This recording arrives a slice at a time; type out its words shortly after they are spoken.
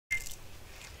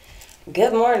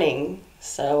Good morning.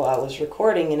 So I was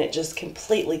recording and it just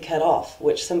completely cut off,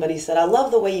 which somebody said, I love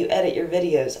the way you edit your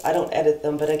videos. I don't edit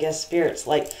them, but I guess Spirit's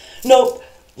like, nope,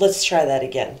 let's try that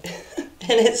again.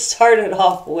 And it started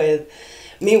off with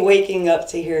me waking up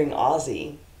to hearing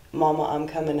Ozzy, Mama, I'm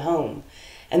coming home.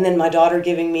 And then my daughter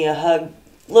giving me a hug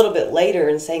a little bit later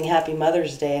and saying Happy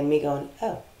Mother's Day, and me going,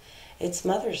 oh, it's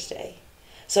Mother's Day.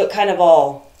 So it kind of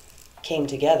all came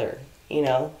together, you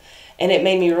know. And it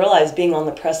made me realize, being on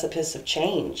the precipice of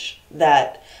change,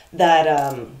 that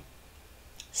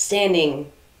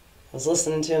standing, I was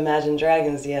listening to Imagine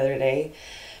Dragons the other day,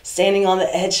 standing on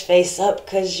the edge face up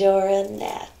because you're a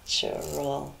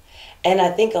natural. And I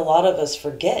think a lot of us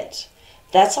forget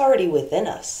that's already within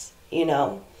us, you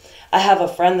know. I have a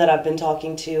friend that I've been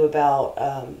talking to about,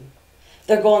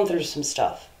 they're going through some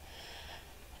stuff.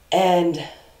 And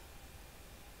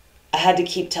I had to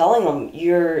keep telling them,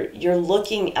 you're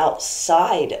looking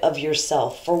outside of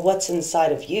yourself for what's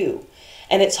inside of you.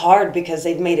 And it's hard because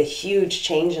they've made a huge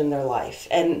change in their life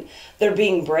and they're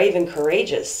being brave and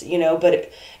courageous, you know,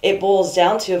 but it boils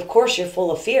down to, of course, you're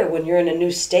full of fear when you're in a new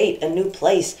state, a new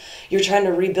place. You're trying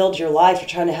to rebuild your life. You're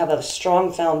trying to have a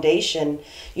strong foundation.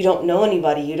 You don't know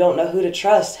anybody. You don't know who to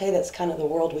trust. Hey, that's kind of the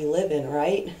world we live in,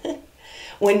 right?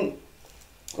 When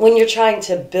you're trying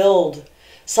to build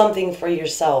something for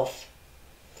yourself,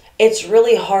 it's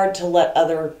really hard to let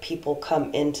other people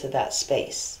come into that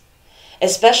space,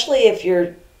 especially if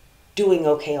you're doing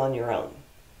okay on your own.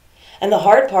 And the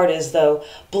hard part is, though,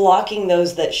 blocking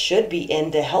those that should be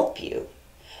in to help you,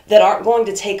 that aren't going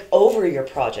to take over your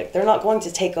project. They're not going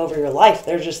to take over your life.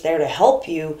 They're just there to help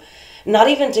you, not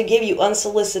even to give you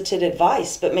unsolicited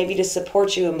advice, but maybe to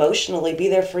support you emotionally, be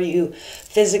there for you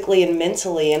physically and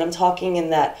mentally. And I'm talking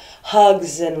in that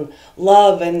hugs and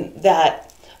love and that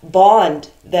bond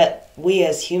that we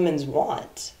as humans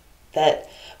want, that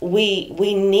we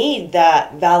need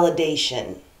that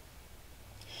validation.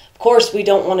 Of course, we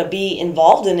don't want to be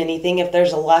involved in anything if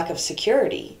there's a lack of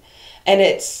security. And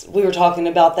we were talking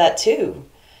about that too.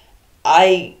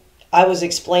 I was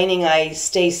explaining I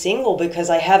stay single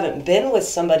because I haven't been with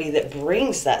somebody that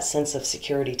brings that sense of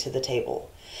security to the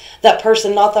table. That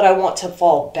person, not that I want to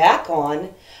fall back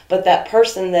on, but that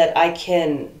person that I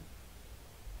can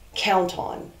count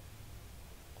on.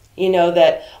 You know,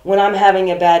 that when I'm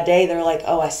having a bad day, they're like,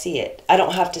 oh, I see it. I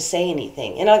don't have to say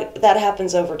anything. And that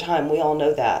happens over time. We all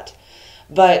know that.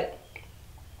 But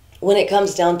when it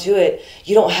comes down to it,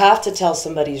 you don't have to tell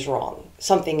somebody's wrong.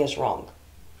 Something is wrong.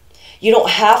 You don't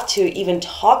have to even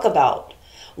talk about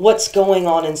what's going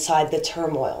on inside the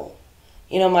turmoil.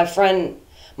 You know, my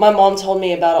mom told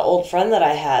me about an old friend that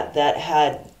I had that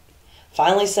had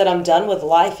finally said, I'm done with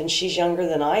life, and she's younger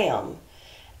than I am.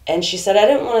 And she said, I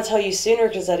didn't want to tell you sooner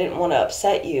because I didn't want to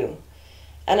upset you.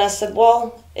 And I said,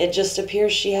 well, it just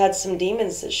appears she had some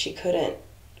demons that she couldn't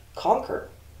conquer.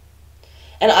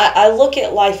 And I look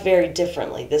at life very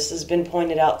differently. This has been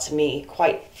pointed out to me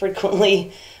quite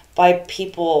frequently by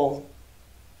people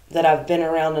that I've been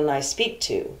around and I speak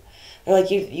to. They're like,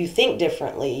 you think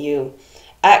differently, you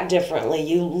act differently,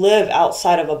 you live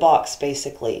outside of a box,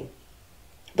 basically.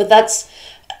 But that's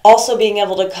also being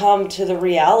able to come to the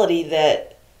reality that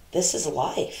this is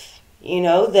life, you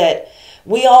know, that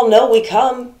we all know we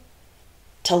come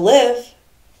to live.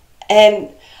 And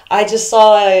I just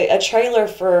saw a trailer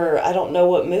for, I don't know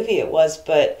what movie it was,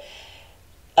 but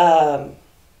I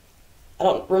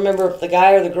don't remember if the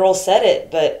guy or the girl said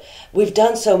it, but we've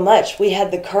done so much. We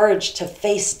had the courage to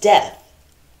face death.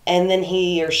 And then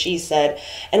he or she said,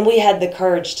 and we had the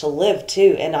courage to live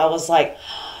too. And I was like,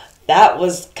 that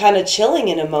was kind of chilling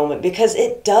in a moment, because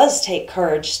it does take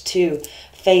courage to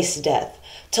face death,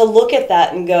 to look at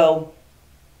that and go,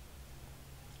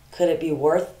 could it be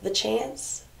worth the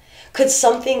chance? Could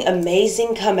something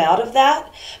amazing come out of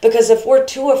that? Because if we're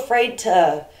too afraid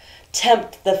to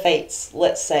tempt the fates,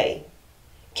 let's say,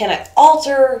 can I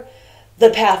alter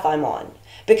the path I'm on?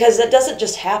 Because it doesn't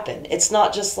just happen. It's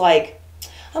not just like,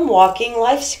 I'm walking,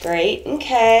 life's great,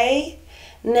 okay,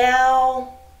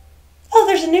 now, oh,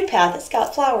 there's a new path, it's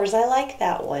got flowers, I like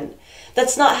that one.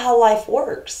 That's not how life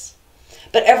works.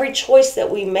 But every choice that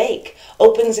we make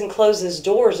opens and closes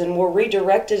doors, and we're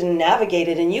redirected and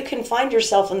navigated, and you can find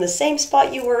yourself in the same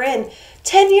spot you were in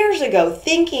 10 years ago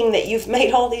thinking that you've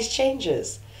made all these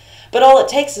changes. But all it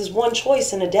takes is one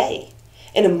choice in a day,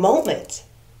 in a moment.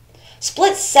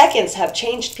 Split seconds have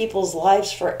changed people's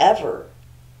lives forever.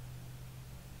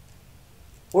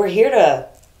 We're here to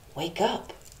wake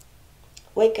up.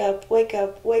 Wake up, wake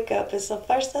up, wake up. It's the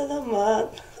first of the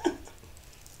month.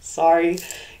 Sorry,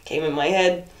 came in my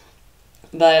head.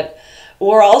 But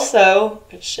Or also,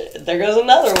 there goes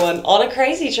another one, on a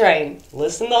crazy train.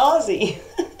 Listen to Ozzy.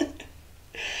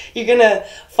 You're going to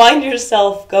find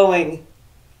yourself going,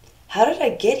 how did I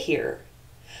get here?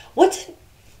 What's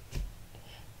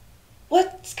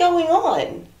going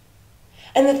on?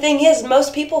 And the thing is,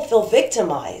 most people feel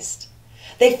victimized.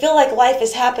 They feel like life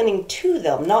is happening to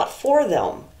them, not for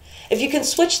them. If you can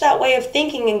switch that way of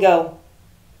thinking and go,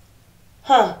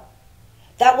 huh,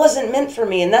 that wasn't meant for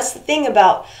me. And that's the thing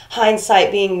about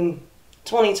hindsight being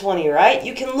 2020, right?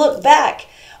 You can look back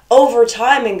over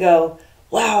time and go,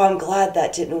 wow, I'm glad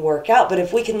that didn't work out. But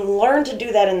if we can learn to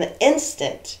do that in the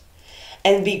instant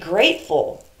and be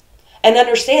grateful and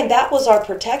understand that was our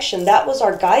protection, that was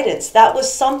our guidance, that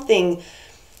was something,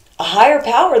 a higher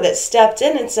power that stepped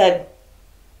in and said,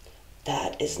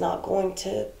 that is not going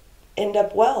to end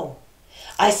up well.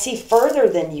 I see further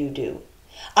than you do.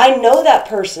 I know that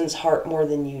person's heart more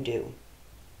than you do.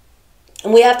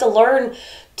 And we have to learn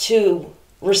to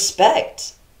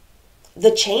respect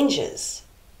the changes.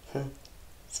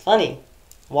 It's funny.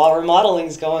 While remodeling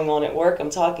is going on at work, I'm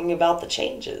talking about the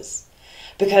changes.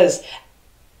 Because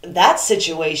that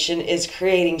situation is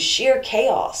creating sheer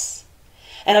chaos.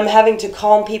 And I'm having to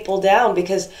calm people down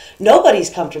because nobody's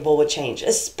comfortable with change,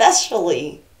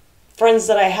 especially friends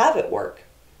that I have at work.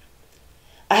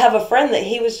 I have a friend that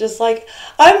he was just like,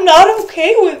 I'm not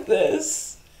okay with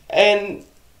this. And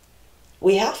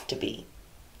we have to be.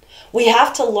 We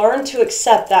have to learn to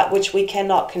accept that which we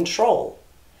cannot control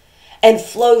and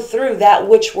flow through that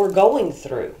which we're going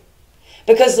through.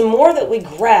 Because the more that we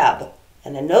grab,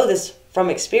 and I know this from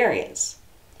experience,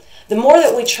 the more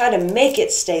that we try to make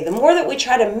it stay, the more that we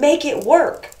try to make it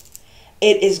work,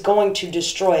 it is going to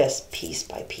destroy us piece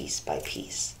by piece by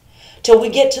piece. Till we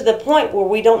get to the point where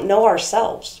we don't know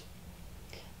ourselves.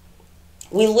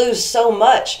 We lose so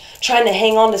much trying to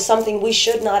hang on to something we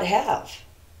should not have.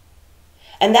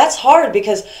 And that's hard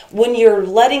because when you're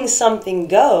letting something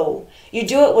go, you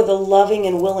do it with a loving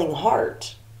and willing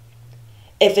heart.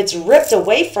 If it's ripped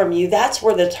away from you, that's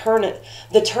where the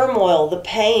turmoil, the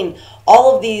pain,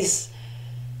 all of these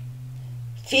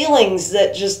feelings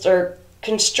that just are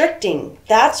constricting,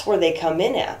 that's where they come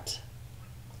in at.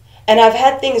 And I've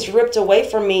had things ripped away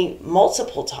from me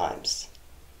multiple times.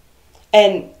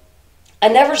 And I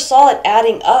never saw it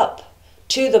adding up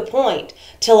to the point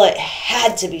till it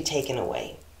had to be taken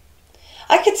away.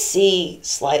 I could see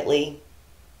slightly.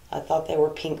 I thought they were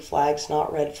pink flags,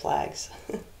 not red flags.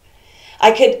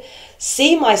 I could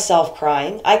see myself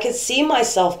crying. I could see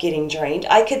myself getting drained.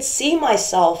 I could see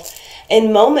myself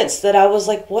in moments that I was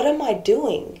like, what am I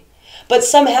doing? But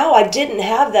somehow I didn't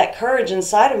have that courage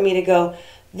inside of me to go,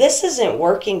 this isn't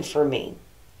working for me.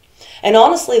 And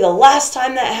honestly, the last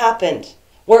time that happened,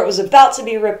 where it was about to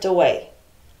be ripped away,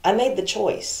 I made the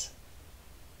choice.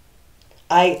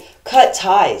 I cut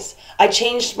ties. I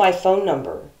changed my phone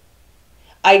number.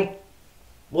 I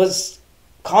was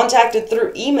contacted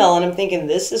through email, and I'm thinking,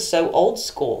 this is so old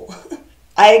school.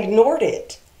 I ignored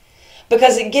it.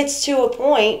 Because it gets to a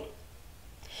point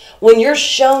when you're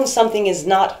shown something is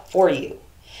not for you.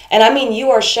 And I mean,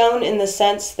 you are shown in the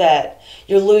sense that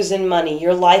you're losing money,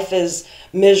 your life is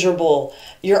miserable,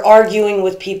 you're arguing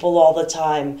with people all the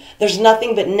time. There's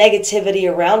nothing but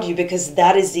negativity around you because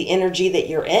that is the energy that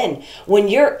you're in. When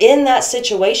you're in that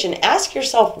situation, ask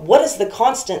yourself, what is the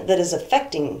constant that is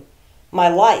affecting my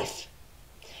life?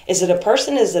 Is it a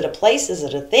person? Is it a place? Is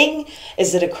it a thing?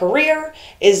 Is it a career?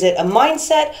 Is it a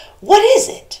mindset? What is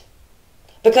it?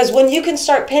 Because when you can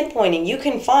start pinpointing, you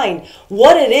can find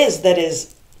what it is that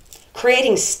is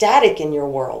creating static in your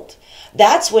world.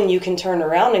 That's when you can turn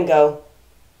around and go,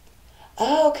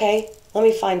 oh, okay, let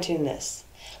me fine tune this.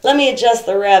 Let me adjust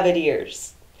the rabbit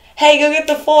ears. Hey, go get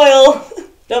the foil.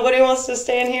 Nobody wants to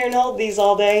stand here and hold these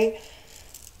all day.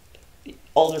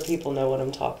 Older people know what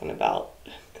I'm talking about.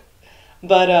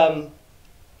 But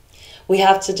we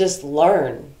have to just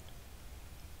learn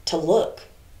to look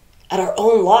at our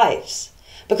own lives.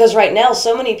 Because right now,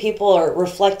 so many people are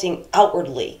reflecting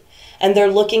outwardly. And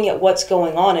they're looking at what's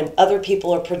going on. And other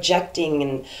people are projecting.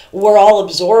 And we're all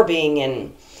absorbing.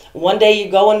 And one day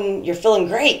you go and you're feeling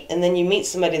great. And then you meet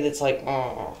somebody that's like,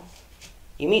 oh.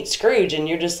 You meet Scrooge and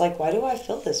you're just like, why do I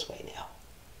feel this way now?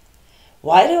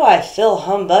 Why do I feel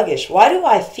humbuggish? Why do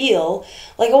I feel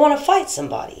like I want to fight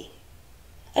somebody?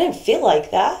 I didn't feel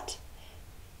like that.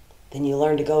 Then you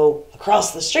learn to go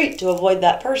across the street to avoid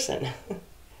that person.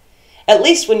 At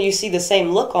least when you see the same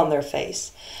look on their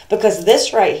face. Because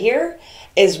this right here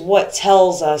is what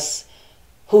tells us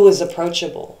who is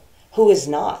approachable, who is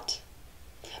not.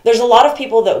 There's a lot of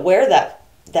people that wear that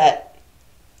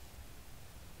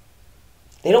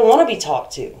they don't want to be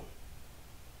talked to.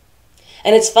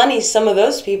 And it's funny, some of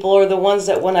those people are the ones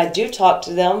that when I do talk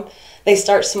to them, they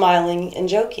start smiling and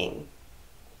joking.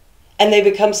 And they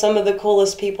become some of the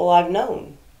coolest people I've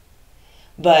known.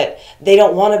 But they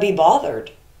don't want to be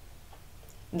bothered.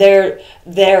 They're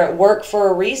at work for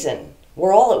a reason.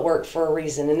 We're all at work for a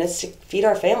reason, and it's to feed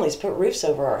our families, put roofs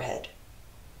over our head,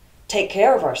 take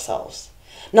care of ourselves,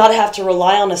 not have to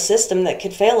rely on a system that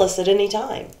could fail us at any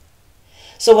time.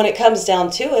 So when it comes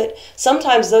down to it,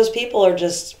 sometimes those people are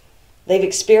just, they've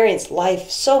experienced life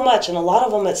so much, and a lot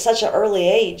of them at such an early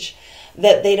age,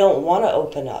 that they don't want to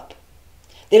open up.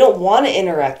 They don't want to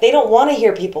interact. They don't want to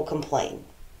hear people complain.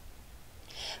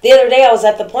 The other day I was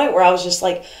at the point where I was just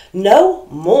like, no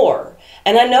more.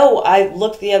 And I know I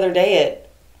looked the other day at,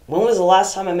 when was the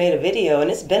last time I made a video? And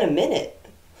it's been a minute.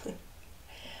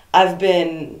 I've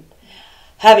been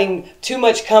having too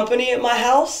much company at my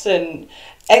house and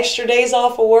extra days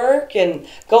off of work and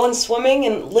going swimming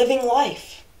and living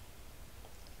life.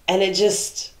 And it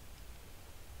just,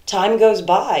 time goes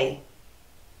by.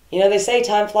 You know, they say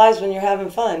time flies when you're having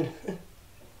fun.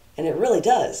 And it really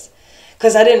does.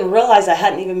 Because I didn't realize I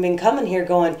hadn't even been coming here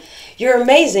going, you're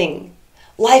amazing.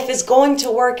 Life is going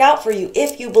to work out for you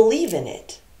if you believe in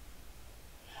it.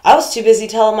 I was too busy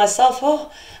telling myself,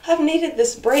 oh, I've needed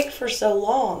this break for so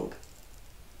long.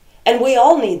 And we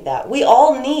all need that. We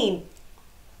all need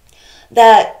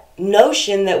that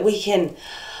notion that we can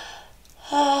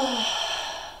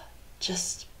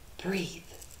just breathe.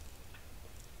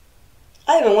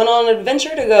 I even went on an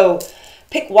adventure to go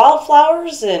pick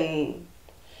wildflowers and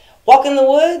walk in the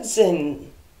woods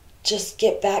and just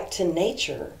get back to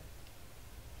nature.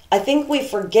 I think we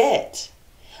forget.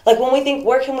 Like when we think,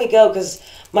 where can we go? Because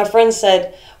my friend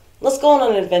said, let's go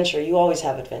on an adventure. You always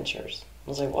have adventures. I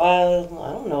was like, well,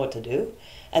 I don't know what to do.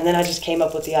 And then I just came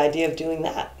up with the idea of doing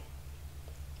that.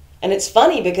 And it's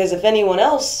funny because if anyone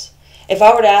else, if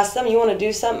I were to ask them, you want to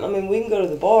do something? I mean, we can go to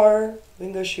the bar. We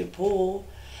can go shoot pool.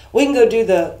 We can go do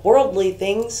the worldly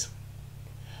things.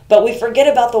 But we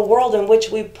forget about the world in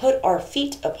which we put our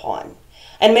feet upon.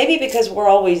 And maybe because we're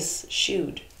always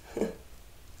shoed.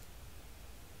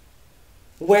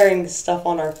 Wearing stuff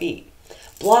on our feet.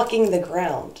 Blocking the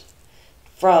ground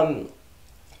from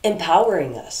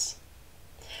empowering us.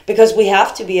 Because we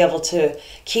have to be able to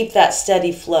keep that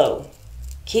steady flow.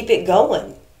 Keep it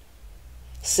going.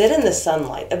 Sit in the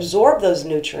sunlight. Absorb those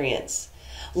nutrients.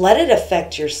 Let it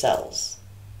affect your cells.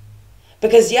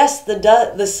 Because yes,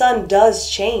 the sun does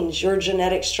change your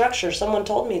genetic structure. Someone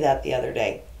told me that the other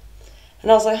day. And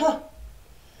I was like, huh.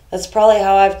 That's probably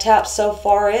how I've tapped so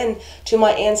far in to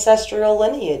my ancestral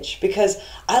lineage. Because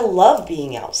I love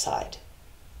being outside.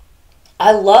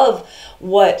 I love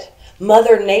what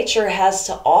Mother Nature has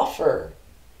to offer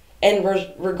in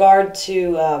regard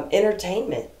to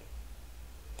entertainment.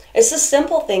 It's the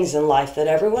simple things in life that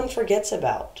everyone forgets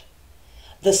about.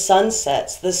 The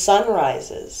sunsets, the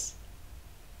sunrises.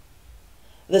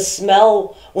 The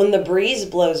smell when the breeze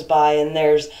blows by and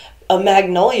there's a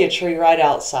magnolia tree right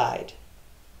outside.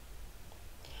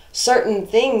 Certain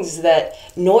things that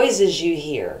noises you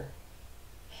hear.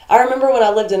 I remember when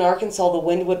I lived in Arkansas, the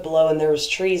wind would blow and there was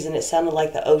trees and it sounded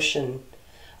like the ocean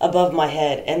above my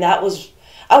head. And that was,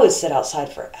 I would sit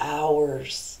outside for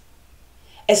hours,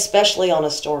 especially on a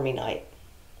stormy night,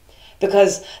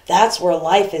 because that's where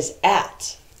life is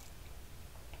at.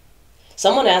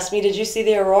 Someone asked me, did you see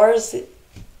the auroras? It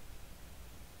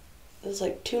was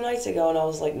like 2 nights ago, and I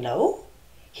was like, no?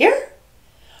 Here?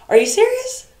 Are you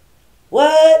serious?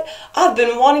 What? I've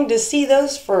been wanting to see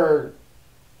those for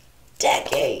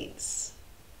decades.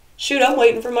 Shoot, I'm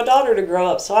waiting for my daughter to grow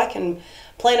up so I can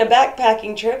plan a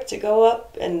backpacking trip to go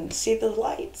up and see the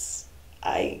lights.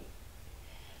 I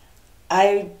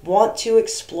want to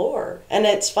explore. And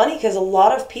it's funny because a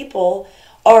lot of people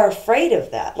are afraid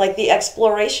of that. Like the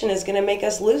exploration is going to make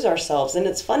us lose ourselves. And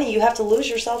it's funny, you have to lose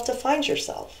yourself to find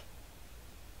yourself.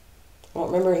 I don't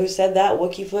remember who said that,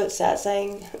 Wookiefoot sat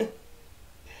saying.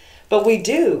 But we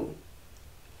do.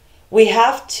 We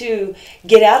have to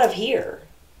get out of here.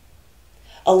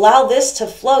 Allow this to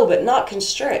flow but not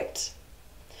constrict.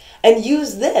 And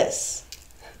use this.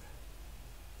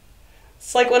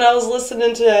 It's like when I was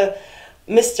listening to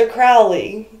Mr.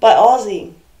 Crowley by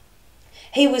Ozzy.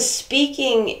 He was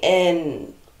speaking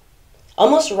in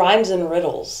almost rhymes and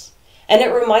riddles. And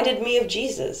it reminded me of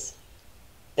Jesus.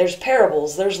 There's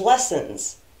parables, there's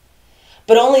lessons.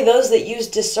 But only those that use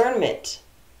discernment.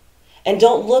 And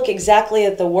don't look exactly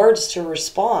at the words to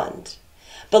respond.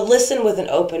 But listen with an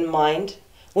open mind.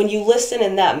 When you listen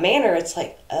in that manner, it's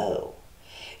like, oh,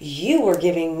 you were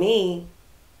giving me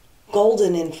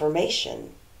golden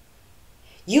information.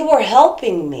 You were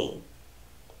helping me.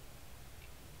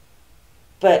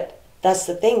 But That's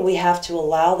the thing. We have to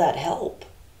allow that help.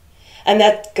 And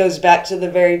that goes back to the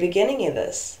very beginning of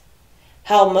this.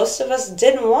 How most of us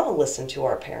didn't want to listen to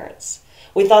our parents.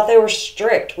 We thought they were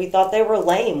strict. We thought they were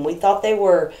lame. We thought they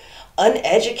were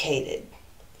uneducated.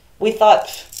 We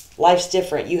thought, life's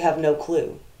different. You have no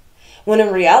clue. When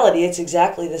in reality, it's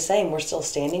exactly the same. We're still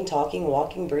standing, talking,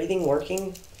 walking, breathing,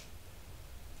 working.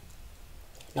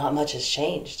 Not much has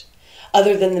changed,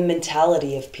 other than the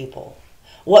mentality of people,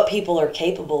 what people are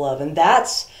capable of. And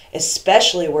that's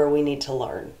especially where we need to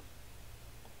learn.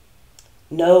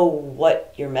 Know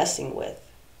what you're messing with.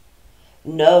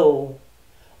 Know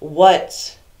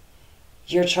what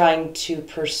you're trying to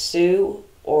pursue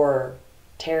or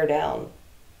tear down.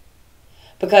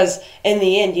 Because in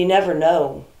the end, you never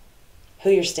know who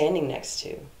you're standing next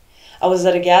to. I was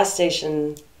at a gas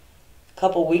station a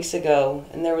couple weeks ago,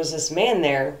 and there was this man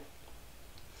there,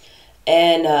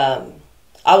 and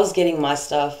I was getting my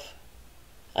stuff.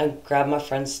 I grabbed my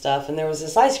friend's stuff, and there was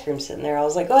this ice cream sitting there. I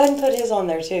was like, go ahead and put his on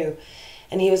there too.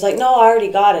 And he was like, no, I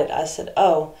already got it. I said,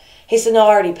 oh. He said, no,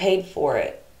 I already paid for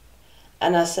it.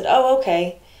 And I said, oh,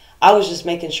 okay. I was just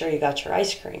making sure you got your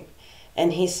ice cream.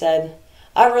 And he said,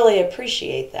 I really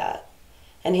appreciate that.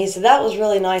 And he said, that was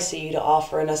really nice of you to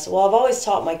offer. And I said, well, I've always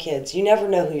taught my kids, you never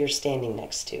know who you're standing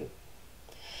next to.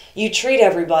 You treat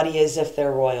everybody as if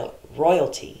they're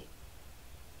royalty.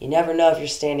 You never know if you're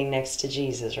standing next to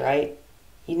Jesus, right?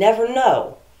 You never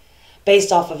know.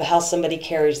 Based off of how somebody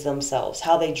carries themselves,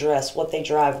 how they dress, what they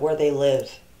drive, where they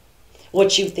live,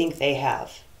 what you think they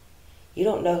have. You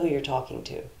don't know who you're talking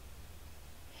to.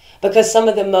 Because some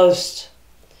of the most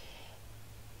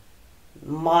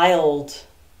mild,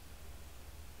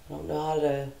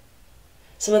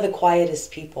 some of the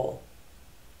quietest people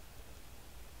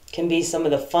can be some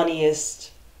of the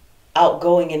funniest,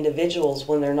 outgoing individuals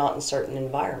when they're not in certain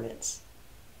environments.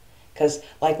 Because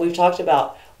like we've talked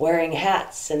about, wearing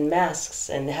hats and masks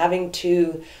and having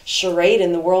to charade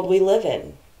in the world we live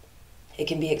in, it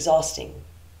can be exhausting.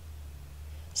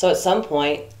 So at some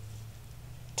point,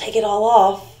 take it all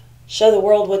off, show the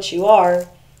world what you are,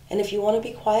 and if you want to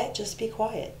be quiet, just be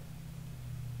quiet.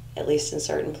 At least in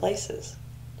certain places.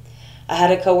 I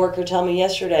had a coworker tell me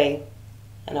yesterday,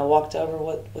 and I walked over,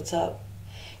 what's up?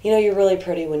 You know, you're really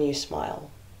pretty when you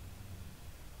smile.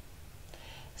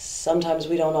 Sometimes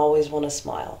we don't always want to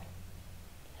smile.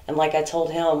 And like I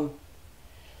told him,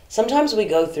 sometimes we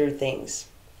go through things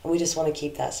and we just want to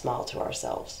keep that smile to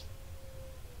ourselves.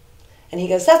 And he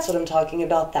goes, that's what I'm talking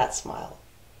about, that smile.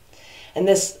 And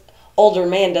this older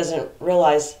man doesn't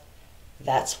realize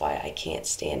that's why I can't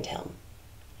stand him.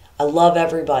 I love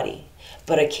everybody,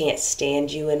 but I can't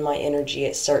stand you in my energy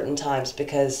at certain times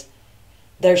because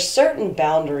there's certain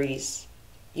boundaries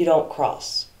you don't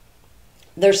cross.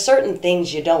 There's certain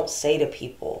things you don't say to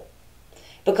people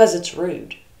because it's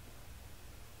rude.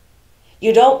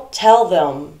 You don't tell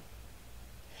them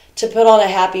to put on a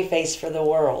happy face for the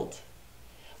world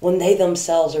when they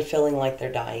themselves are feeling like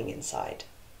they're dying inside.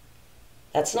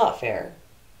 That's not fair.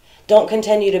 Don't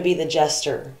continue to be the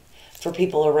jester for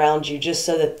people around you just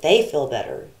so that they feel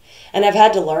better. And I've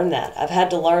had to learn that. I've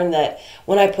had to learn that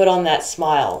when I put on that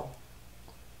smile,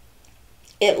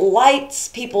 it lights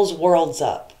people's worlds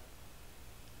up.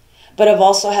 But I've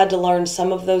also had to learn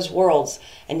some of those worlds,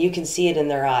 and you can see it in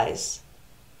their eyes.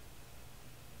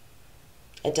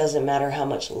 It doesn't matter how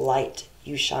much light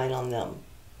you shine on them.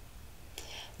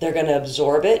 They're going to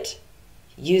absorb it,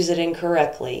 use it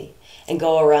incorrectly, and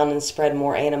go around and spread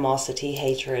more animosity,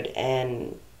 hatred,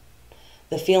 and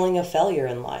the feeling of failure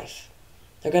in life.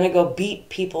 They're going to go beat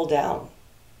people down.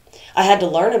 I had to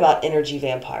learn about energy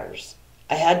vampires.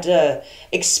 I had to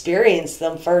experience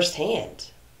them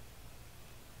firsthand.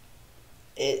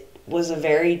 It was a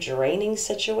very draining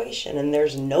situation, and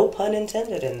there's no pun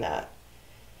intended in that.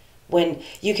 When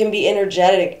you can be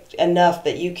energetic enough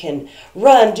that you can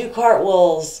run, do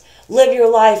cartwheels, live your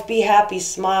life, be happy,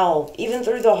 smile, even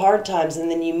through the hard times,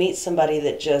 and then you meet somebody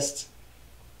that just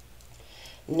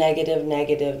negative,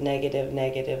 negative, negative,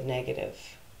 negative,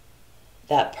 negative.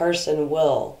 That person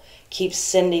will keep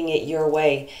sending it your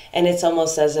way, and it's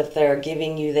almost as if they're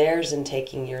giving you theirs and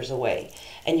taking yours away.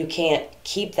 And you can't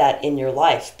keep that in your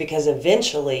life because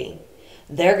eventually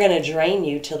they're going to drain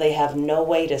you till they have no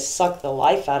way to suck the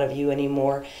life out of you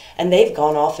anymore, and they've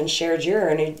gone off and shared your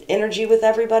energy with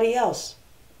everybody else.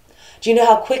 Do you know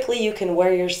how quickly you can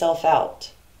wear yourself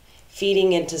out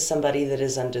feeding into somebody that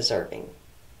is undeserving?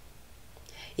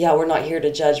 Yeah, we're not here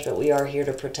to judge, but we are here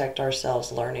to protect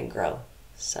ourselves, learn, and grow.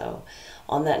 So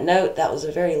on that note, that was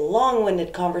a very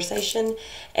long-winded conversation.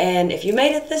 And if you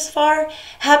made it this far,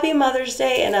 happy Mother's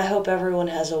Day, and I hope everyone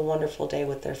has a wonderful day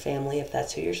with their family if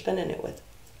that's who you're spending it with.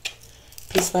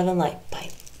 Peace, love, and light. Bye.